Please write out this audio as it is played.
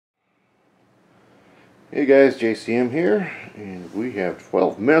Hey guys, JCM here, and we have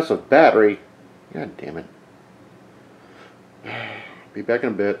 12 minutes of battery. God damn it. Be back in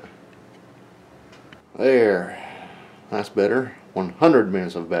a bit. There. That's better. 100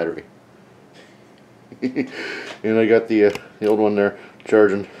 minutes of battery. And I got the old one there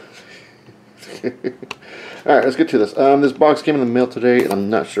charging. Alright, let's get to this. This box came in the mail today, and I'm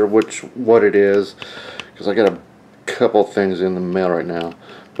not sure what it is, because I got a couple things in the mail right now.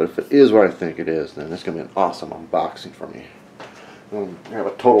 But if it is what I think it is, then it's going to be an awesome unboxing for me. I have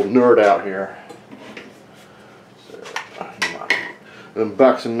a total nerd out here. So, an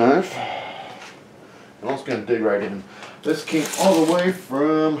unboxing knife. I'm also going to dig right in. This came all the way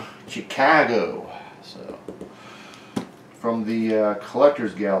from Chicago. So, from the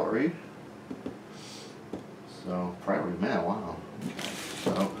Collector's Gallery. So, priority mail, wow.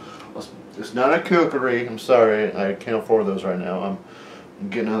 So, it's not a cookery. I'm sorry, I can't afford those right now. I'm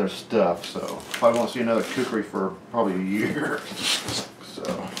getting other stuff, so probably won't see another cookery for probably a year. So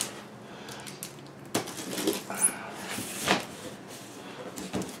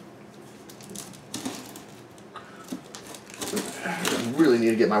I really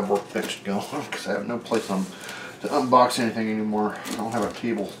need to get my workbench going because I have no place to unbox anything anymore. I don't have a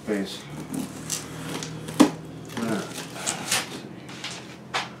table space.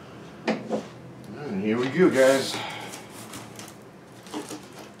 And here we go, guys.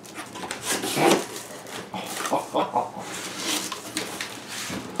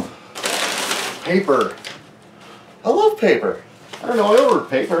 Paper. I love paper. I don't know, I ordered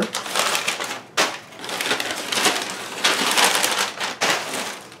paper.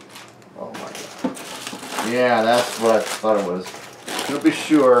 Oh my god. Yeah, that's what I thought it was. To be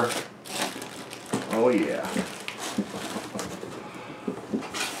sure. Oh yeah.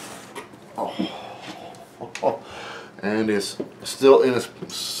 Oh. And it's still in its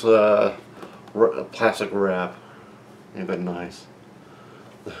plastic wrap. Ain't that nice?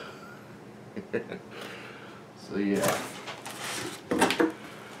 So yeah.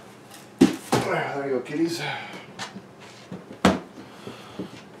 There you go, kitties.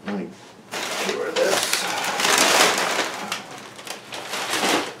 Let me get rid of this.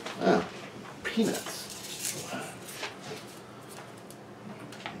 Ah, peanuts.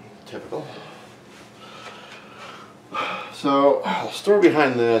 Typical. So the story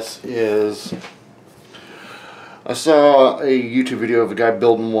behind this is I saw a YouTube video of a guy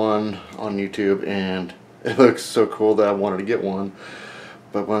building one on YouTube, and it looks so cool that I wanted to get one.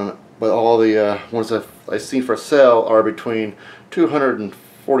 But all the ones I see for sale are between $240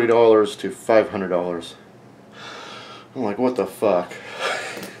 to $500. I'm like, what the fuck?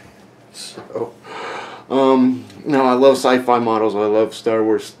 So, now I love sci-fi models. I love Star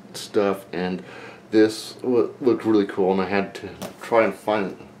Wars stuff, and this looked really cool, and I had to try and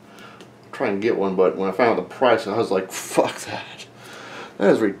get one, but when I found out the price, I was like, fuck that.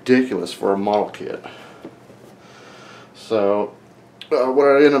 That is ridiculous for a model kit. So, what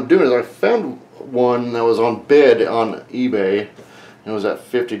I ended up doing is I found one that was on bid on eBay, and it was at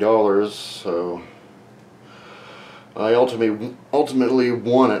 $50, so I ultimately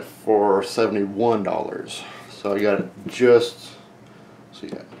won it for $71. So I got it just, so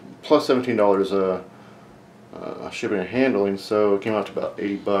yeah, plus $17 shipping and handling, so it came out to about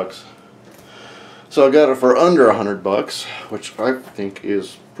 80 bucks. So I got it for under $100, which I think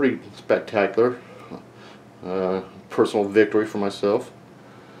is pretty spectacular. Personal victory for myself.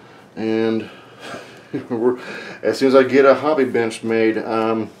 And as soon as I get a hobby bench made,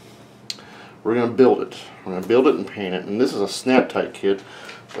 we're going to build it. We're going to build it and paint it. And this is a snap-tight kit,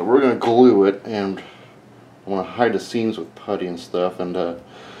 so we're going to glue it, and I want to hide the seams with putty and stuff, and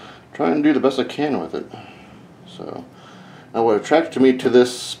try and do the best I can with it. So. Now what attracted me to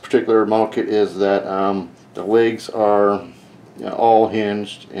this particular model kit is that the legs are all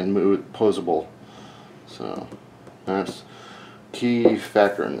hinged and posable. So that's a key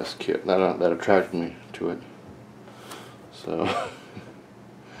factor in this kit that attracted me to it. So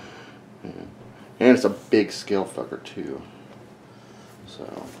yeah. And it's a big scale fucker too.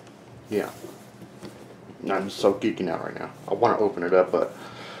 So yeah. I'm so geeking out right now. I want to open it up, but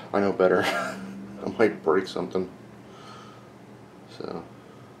I know better. I might break something. So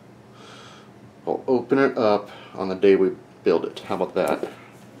we'll open it up on the day we build it. How about that?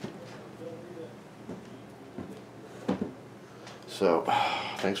 So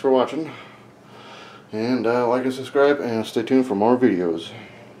thanks for watching, and like and subscribe, and stay tuned for more videos.